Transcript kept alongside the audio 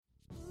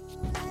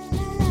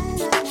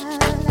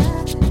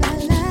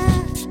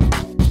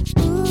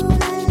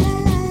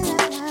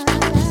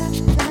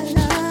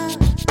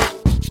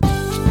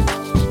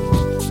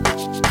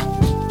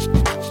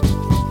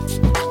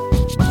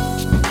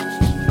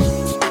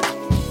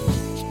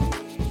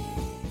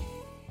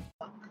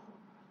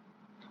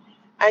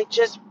I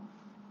just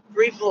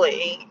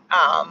briefly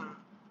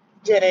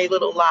did a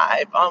little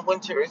live on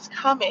Winter is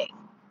Coming.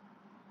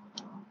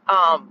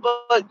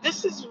 But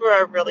this is where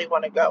I really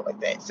want to go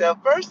with it. So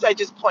first, I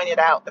just pointed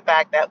out the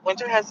fact that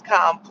winter has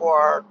come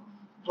for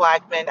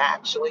Black men,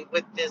 actually,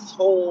 with this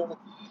whole,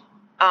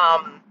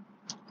 um,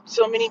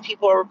 so many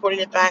people are reporting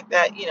the fact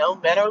that,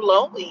 men are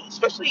lonely,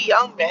 especially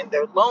young men.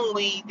 They're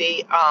lonely.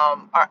 They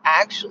are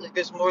actually,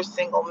 there's more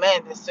single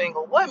men than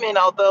single women,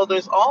 although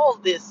there's all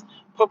this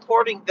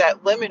purporting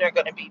that women are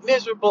going to be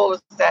miserable,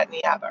 this, that, and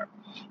the other.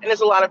 And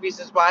there's a lot of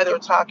reasons why they're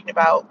talking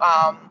about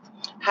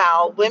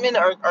how women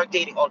are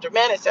dating older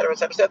men, et cetera, et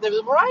cetera, et cetera. There's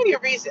a variety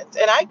of reasons,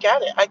 and I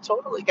get it. I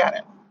totally get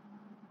it.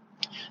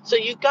 So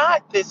you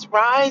got this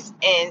rise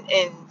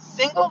in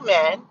single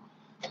men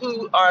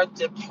who are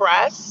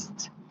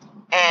depressed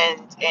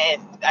and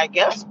I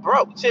guess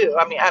broke too.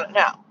 I mean, I don't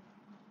know.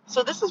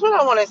 So this is what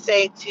I want to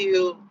say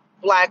to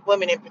Black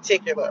women in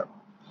particular.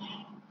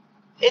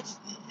 It's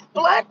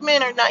Black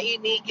men are not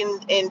unique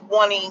in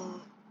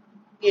wanting,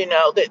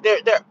 well, let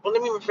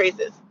me rephrase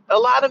this. A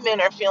lot of men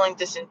are feeling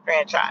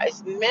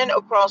disenfranchised. Men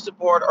across the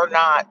board are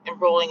not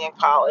enrolling in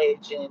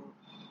college and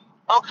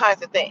all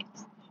kinds of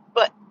things.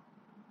 But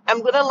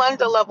I'm going to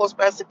lend a level of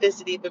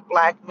specificity with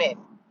Black men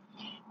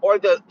or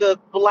the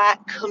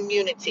Black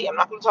community. I'm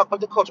not going to talk about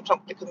the culture, I'm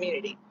talking about the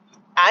community.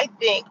 I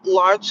think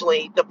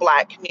largely the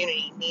Black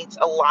community needs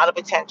a lot of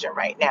attention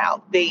right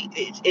now.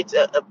 It's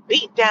a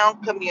beat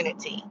down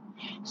community.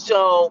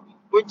 So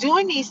we're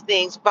doing these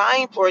things,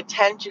 vying for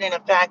attention and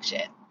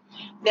affection.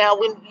 Now,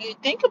 when you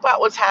think about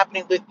what's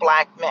happening with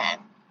Black men,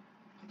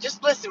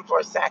 just listen for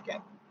a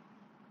second.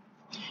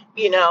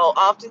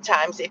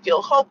 Oftentimes they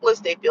feel hopeless,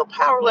 they feel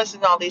powerless,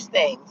 and all these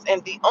things.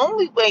 And the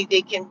only way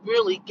they can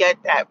really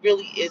get that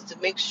really is to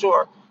make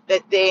sure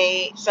that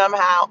they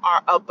somehow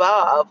are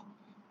above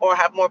or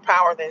have more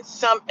power than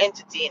some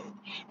entity.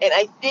 And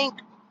I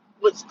think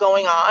what's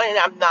going on, and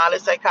I'm not a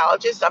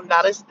psychologist, I'm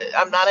not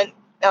an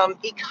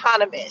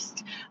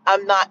economist,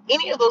 I'm not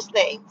any of those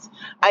things.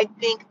 I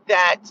think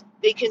that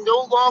they can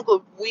no longer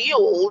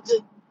wield,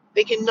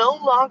 they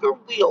cannot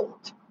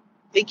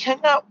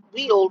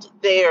wield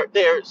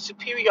their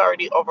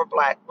superiority over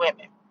Black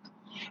women.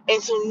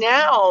 And so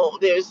now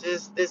there's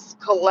this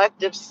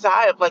collective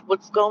sigh of like,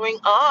 what's going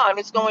on?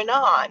 What's going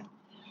on?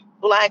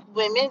 Black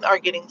women are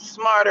getting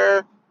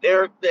smarter.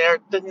 They're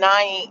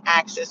denying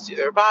access to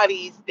their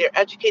bodies. They're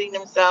educating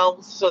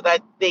themselves so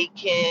that they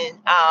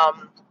can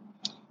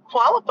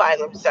qualify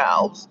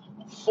themselves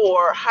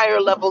for higher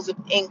levels of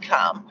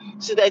income,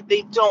 so that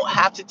they don't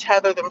have to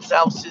tether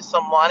themselves to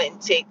someone and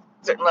take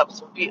certain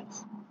levels of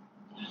abuse.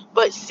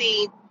 But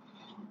see,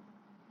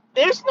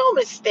 there's no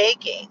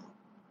mistaking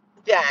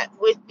that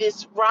with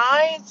this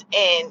rise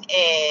in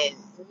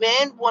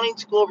men wanting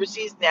to go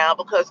overseas now,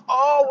 because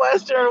all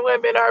Western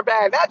women are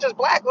bad, not just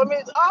Black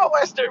women, all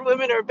Western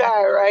women are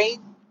bad, right?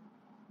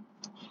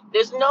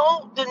 There's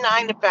no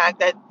denying the fact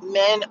that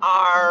men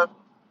are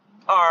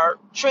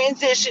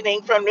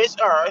transitioning from this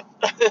earth.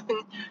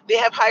 They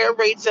have higher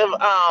rates of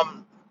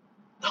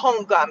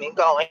homecoming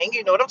going.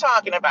 You know what I'm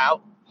talking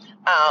about?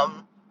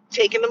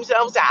 Taking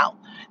themselves out.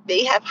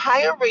 They have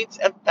higher rates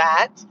of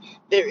that.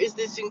 There is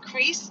this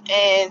increase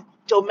in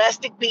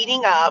domestic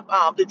beating up,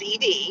 the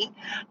DD.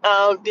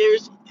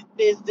 There's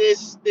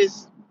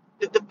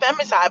the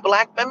femicide,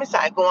 Black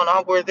femicide going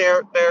on, where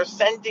they're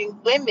sending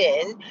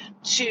women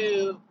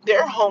to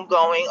their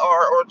homegoing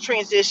or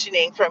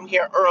transitioning from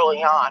here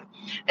early on.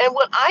 And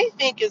what I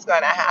think is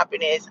going to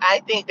happen is, I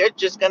think they're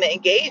just going to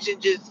engage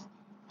in just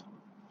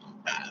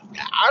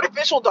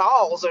artificial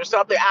dolls or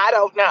something. I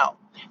don't know,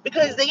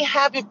 because they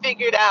haven't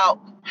figured out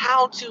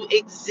how to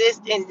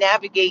exist and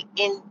navigate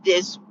in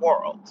this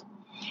world.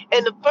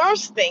 And the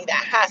first thing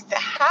that has to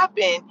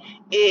happen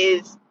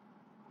is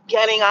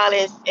getting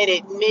honest and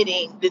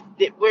admitting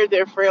that where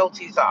their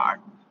frailties are.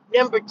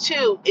 Number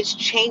two is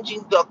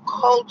changing the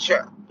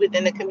culture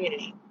within the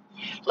community.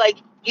 Like,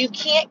 you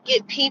can't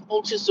get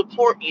people to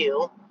support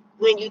you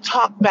when you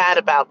talk bad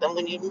about them,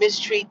 when you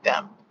mistreat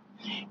them.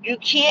 You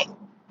can't,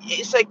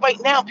 it's like right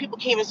now, people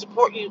can't even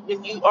support you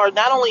when you are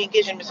not only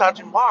engaging in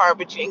misogynoir,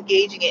 but you're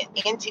engaging in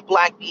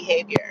anti-Black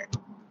behavior.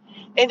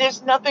 And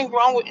there's nothing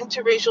wrong with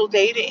interracial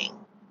dating,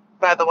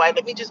 by the way.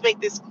 Let me just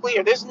make this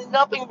clear. There's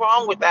nothing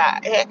wrong with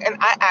that. Heck, and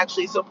I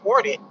actually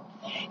support it.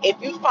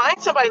 If you find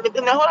somebody,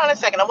 now hold on a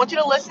second. I want you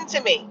to listen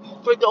to me.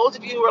 For those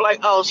of you who are like,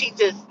 oh, she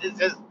just is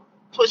just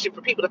pushing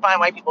for people to find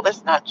white people.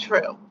 That's not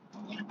true.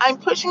 I'm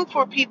pushing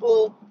for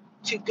people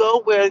to go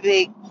where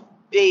they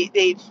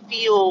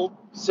feel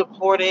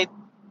supported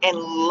and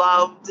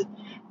loved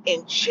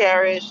and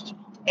cherished,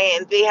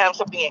 and they have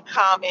something in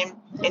common,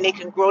 and they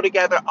can grow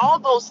together. All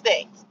those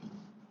things.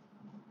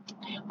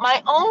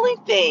 My only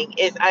thing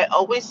is, I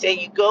always say,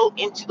 you go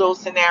into those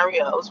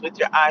scenarios with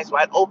your eyes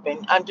wide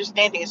open,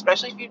 understanding,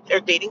 especially if you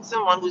are dating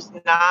someone who's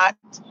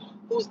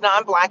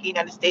non-Black in the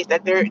United States,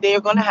 that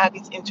they're going to have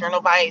these internal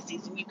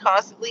biases, and you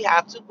constantly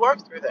have to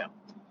work through them.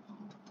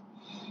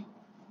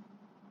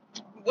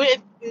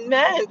 With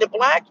men, the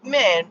Black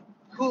men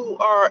who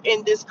are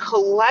in this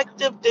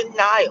collective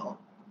denial,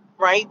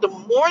 right? The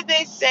more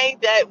they say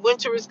that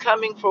winter is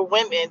coming for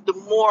women, the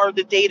more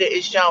the data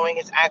is showing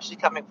it's actually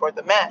coming for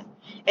the men.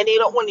 And they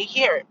don't want to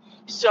hear it.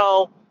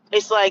 So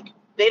it's like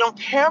they don't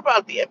care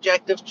about the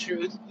objective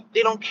truth.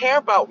 They don't care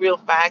about real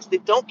facts. They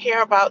don't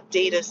care about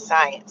data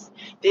science.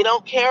 They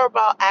don't care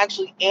about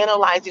actually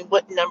analyzing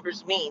what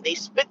numbers mean. They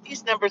spit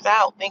these numbers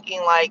out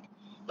thinking like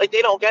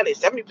they don't get it.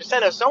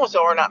 70% of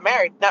so-and-so are not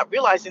married, not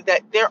realizing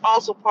that they're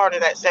also part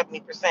of that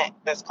 70%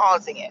 that's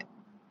causing it,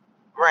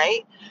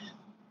 right?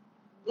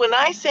 When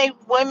I say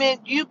women,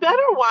 you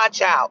better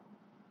watch out.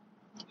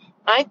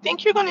 I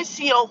think you're going to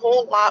see a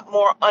whole lot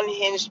more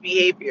unhinged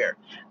behavior.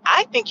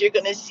 I think you're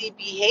going to see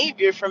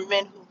behavior from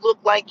men who look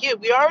like you.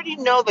 We already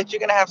know that you're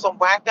going to have some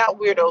whacked out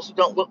weirdos who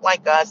don't look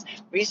like us,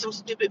 read some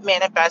stupid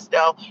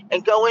manifesto,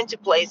 and go into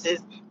places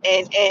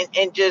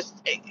and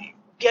just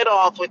get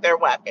off with their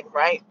weapon,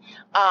 right?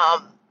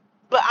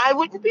 But I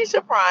wouldn't be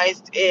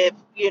surprised if,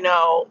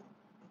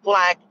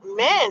 Black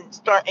men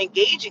start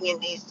engaging in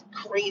these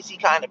crazy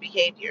kind of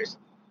behaviors.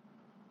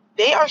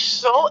 They are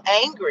so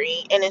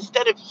angry, and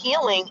instead of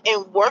healing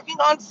and working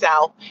on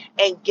self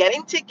and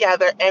getting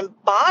together and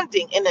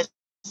bonding in a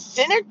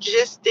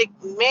synergistic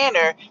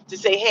manner to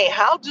say, hey,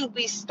 how do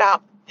we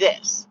stop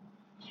this?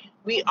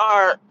 We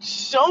are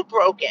so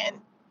broken.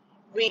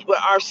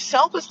 Our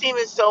self-esteem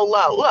is so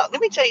low. Look,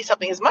 let me tell you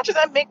something. As much as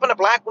I make fun of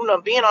Black women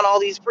on being on all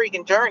these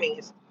freaking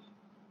journeys,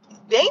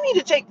 let me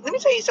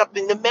tell you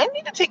something. The men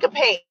need to take a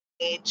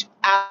page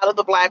out of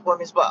the Black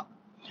women's book.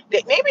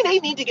 Maybe they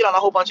need to get on a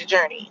whole bunch of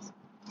journeys.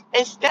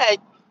 Instead,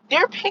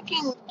 they're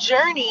picking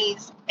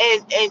journeys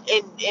and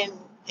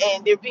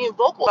they're being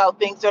vocal about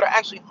things that are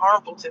actually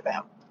harmful to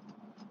them.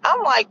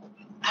 I'm like,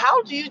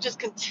 how do you just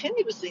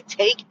continuously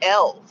take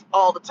L's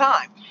all the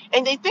time?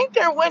 And they think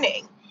they're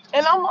winning.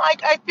 And I'm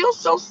like, I feel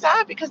so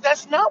sad because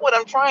that's not what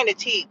I'm trying to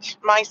teach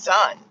my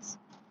sons.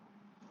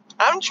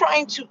 I'm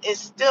trying to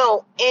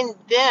instill in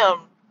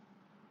them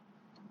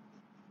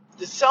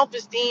the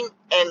self-esteem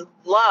and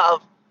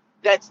love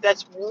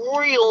that's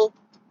real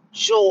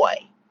joy,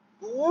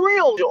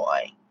 real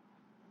joy,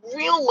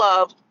 real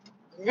love,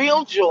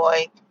 real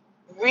joy,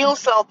 real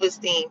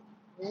self-esteem,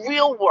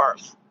 real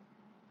worth.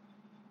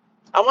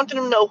 I want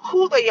them to know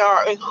who they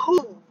are and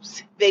who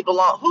they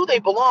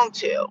belong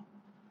to.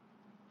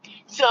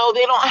 So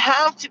they don't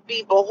have to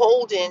be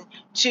beholden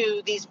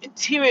to these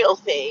material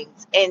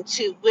things and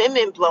to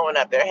women blowing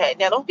up their head.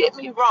 Now, don't get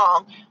me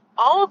wrong.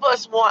 All of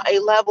us want a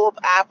level of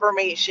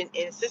affirmation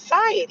in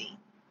society.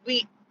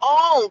 We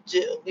all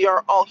do. We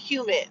are all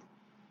human.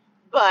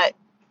 But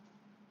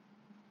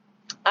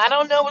I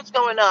don't know what's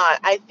going on.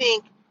 I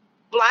think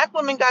Black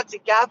women got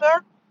together.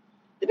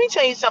 Let me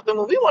tell you something.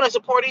 When we want to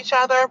support each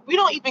other, we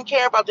don't even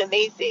care about the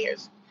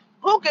naysayers.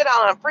 We'll get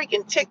out on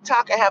freaking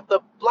TikTok and have the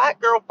Black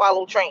girl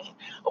follow train.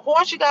 Of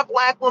course, you got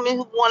Black women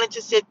who wanted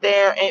to sit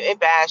there and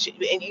bash it,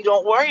 and you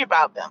don't worry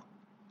about them.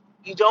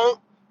 You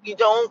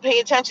don't pay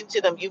attention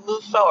to them. You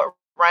move forward,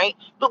 right?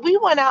 But we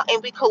went out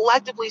and we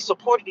collectively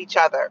supported each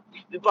other.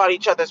 We bought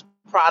each other's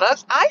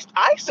products. I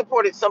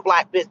supported some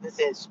Black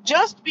businesses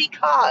just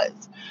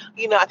because.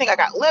 I think I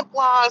got lip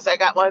gloss. I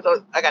got one of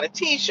those. I got a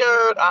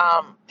T-shirt.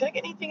 Did I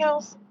get anything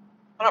else?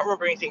 I don't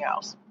remember anything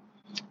else.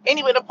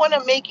 Anyway, the point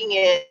I'm making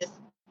is,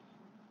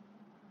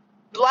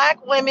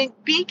 Black women,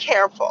 be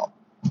careful,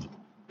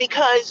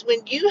 because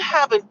when you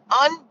have an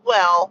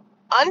unwell,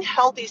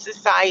 unhealthy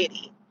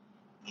society,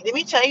 let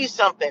me tell you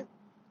something.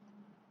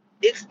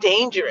 It's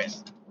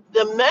dangerous.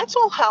 The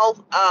mental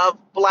health of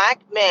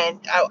Black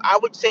men, I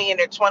would say in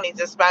their 20s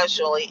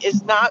especially,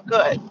 is not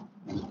good.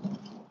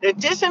 They're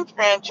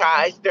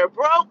disenfranchised. They're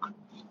broke.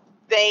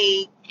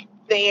 They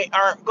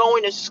aren't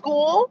going to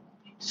school.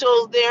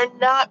 So they're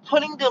not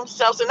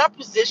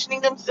positioning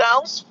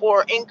themselves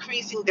for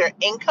increasing their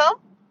income.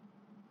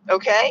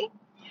 Okay?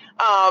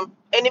 And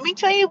let me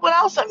tell you what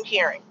else I'm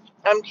hearing.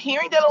 I'm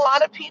hearing that a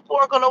lot of people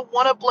are going to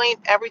want to blame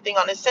everything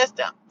on the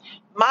system.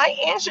 My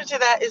answer to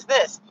that is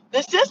this.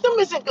 The system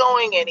isn't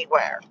going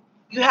anywhere.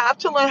 You have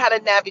to learn how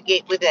to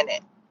navigate within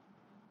it.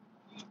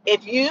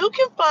 If you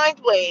can find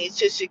ways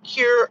to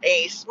secure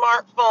a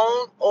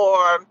smartphone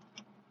or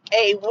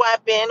a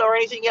weapon or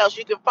anything else,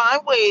 you can find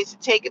ways to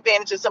take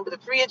advantage of some of the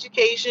free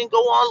education, go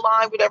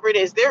online, whatever it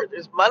is.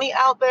 There's money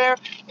out there.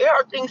 There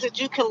are things that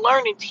you can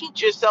learn and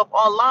teach yourself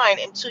online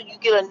until you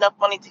get enough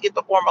money to get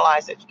the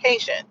formalized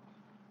education.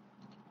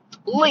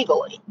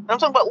 Legally. I'm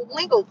talking about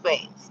legal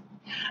things.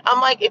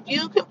 I'm like, if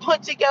you can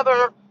put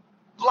together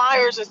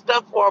flyers and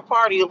stuff for a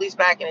party, at least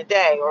back in the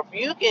day, or if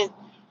you can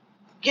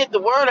get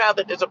the word out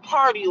that there's a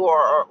party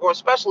or a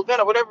special event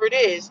or whatever it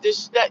is,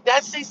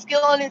 that's a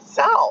skill in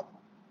itself.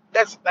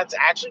 That's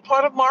actually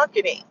part of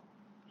marketing.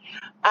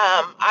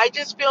 I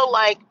just feel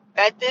like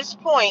at this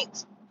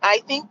point, I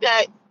think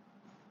that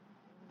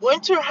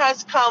winter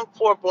has come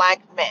for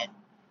Black men.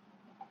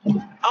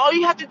 All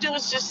you have to do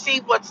is just see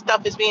what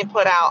stuff is being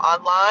put out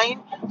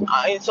online,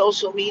 in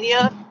social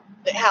media,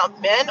 how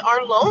men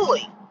are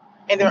lonely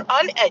and they're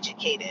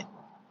uneducated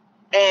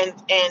and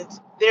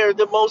they're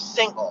the most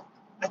single.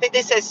 I think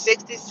they said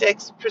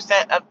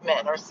 66% of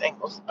men are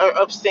singles, or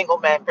of single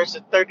men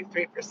versus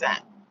 33%.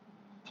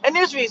 And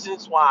there's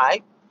reasons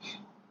why.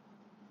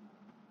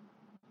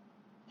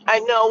 I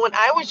know when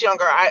I was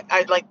younger,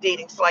 I liked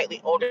dating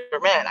slightly older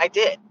men. I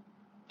did.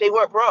 They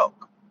weren't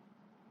broke.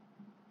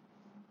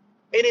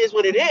 It is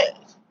what it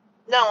is.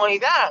 Not only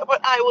that, but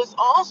I was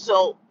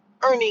also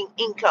earning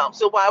income.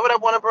 So why would I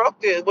want a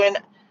broke dude when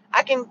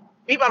I can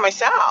be by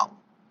myself?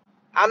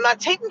 I'm not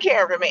taking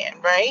care of a man,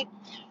 right?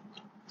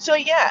 So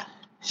yeah.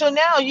 So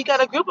now you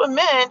got a group of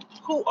men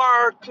who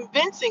are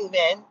convincing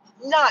men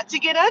not to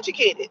get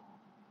educated.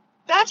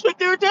 That's what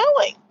they're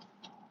doing.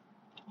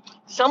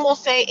 Some will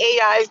say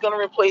AI is going to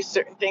replace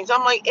certain things.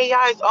 I'm like,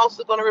 AI is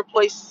also going to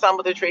replace some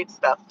of the trade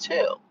stuff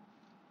too.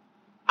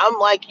 I'm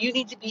like, you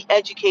need to be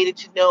educated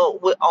to know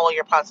what all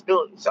your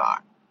possibilities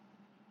are.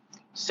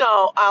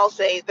 So I'll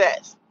say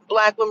this,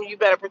 Black women, you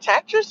better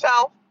protect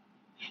yourself,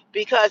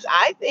 because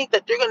I think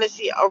that they're going to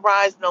see a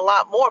rise in a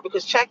lot more.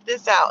 Because check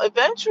this out,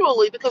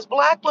 eventually, because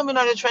Black women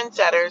are the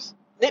trendsetters,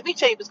 let me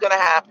tell you what's going to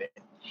happen.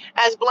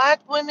 As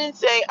Black women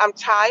say, I'm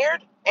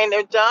tired, and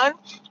they're done,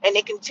 and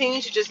they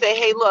continue to just say,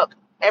 hey, look,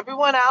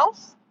 everyone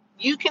else,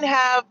 you can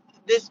have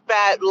this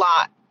bad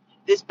lot,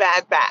 this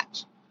bad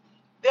batch.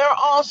 They're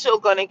also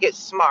going to get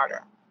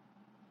smarter.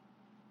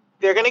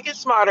 They're going to get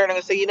smarter, and they're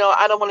going to say,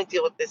 I don't want to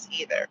deal with this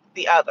either,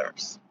 the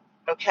others.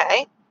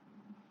 Okay?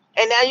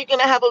 And now you're going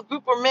to have a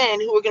group of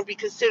men who are going to be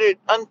considered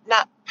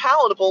not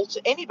palatable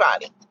to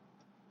anybody.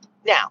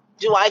 Now,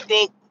 do I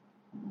think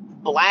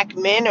Black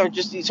men are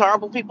just these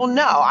horrible people?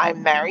 No.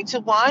 I'm married to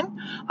one.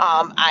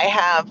 I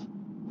have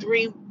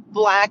 3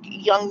 Black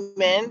young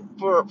men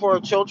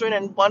for children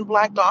and 1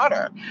 Black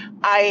daughter.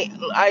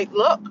 I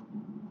look,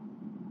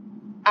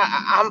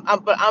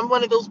 but I'm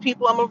one of those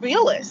people. I'm a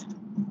realist.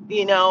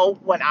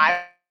 When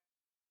I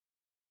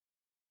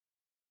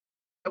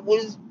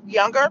was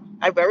younger,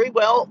 I very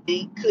well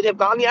could have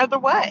gone the other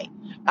way,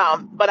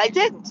 but I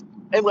didn't.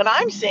 And what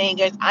I'm saying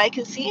is, I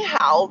can see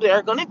how there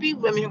are going to be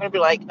women who are going to be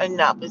like,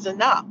 enough is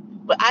enough.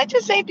 But I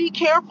just say be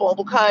careful,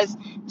 because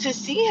to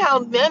see how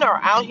men are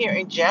out here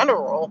in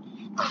general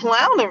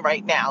clowning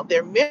right now,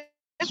 they're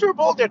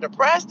miserable, they're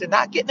depressed, they're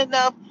not getting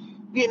enough,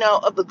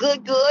 of the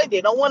good.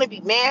 They don't want to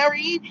be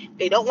married.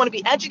 They don't want to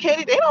be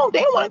educated. They don't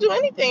want to do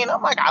anything. And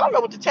I'm like, I don't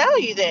know what to tell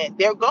you then.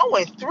 They're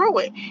going through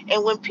it.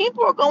 And when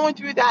people are going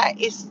through that,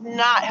 it's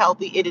not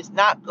healthy. It is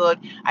not good.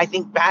 I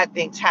think bad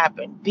things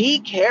happen. Be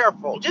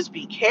careful. Just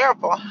be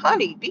careful,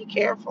 honey. Be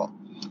careful.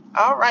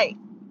 All right.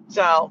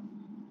 So,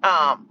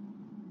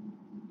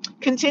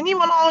 continue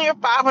on all your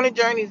 500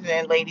 journeys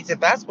then, ladies, if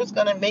that's what's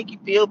going to make you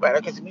feel better,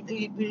 because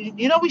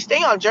we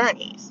stay on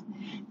journeys.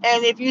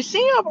 And if you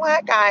see a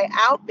Black guy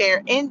out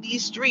there in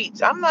these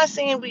streets, I'm not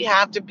saying we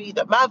have to be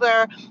the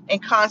mother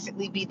and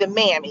constantly be the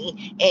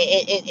mammy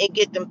and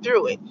get them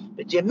through it.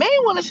 But you may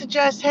want to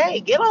suggest,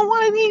 hey, get on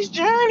one of these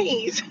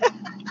journeys,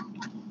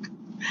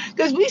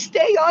 because we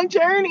stay on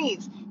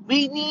journeys.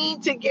 We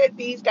need to get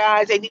these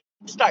guys, they need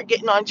to start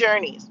getting on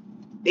journeys.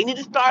 They need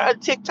to start a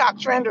TikTok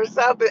trend or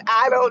something.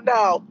 I don't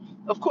know.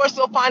 Of course,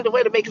 they'll find a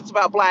way to make it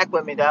about Black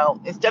women, though.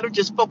 Instead of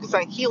just focus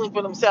on healing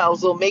for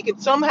themselves, they'll make it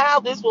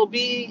somehow this will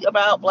be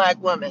about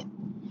Black women.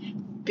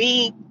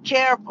 Be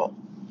careful.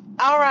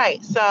 All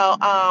right. So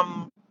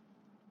I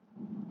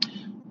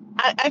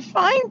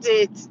find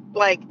it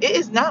like it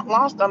is not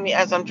lost on me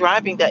as I'm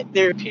driving that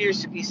there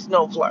appears to be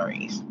snow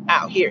flurries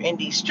out here in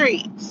these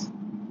streets.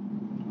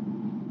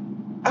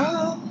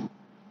 Oh,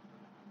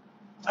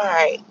 all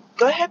right.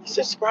 Go ahead and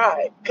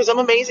subscribe, because I'm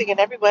amazing in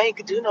every way and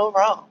can do no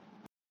wrong.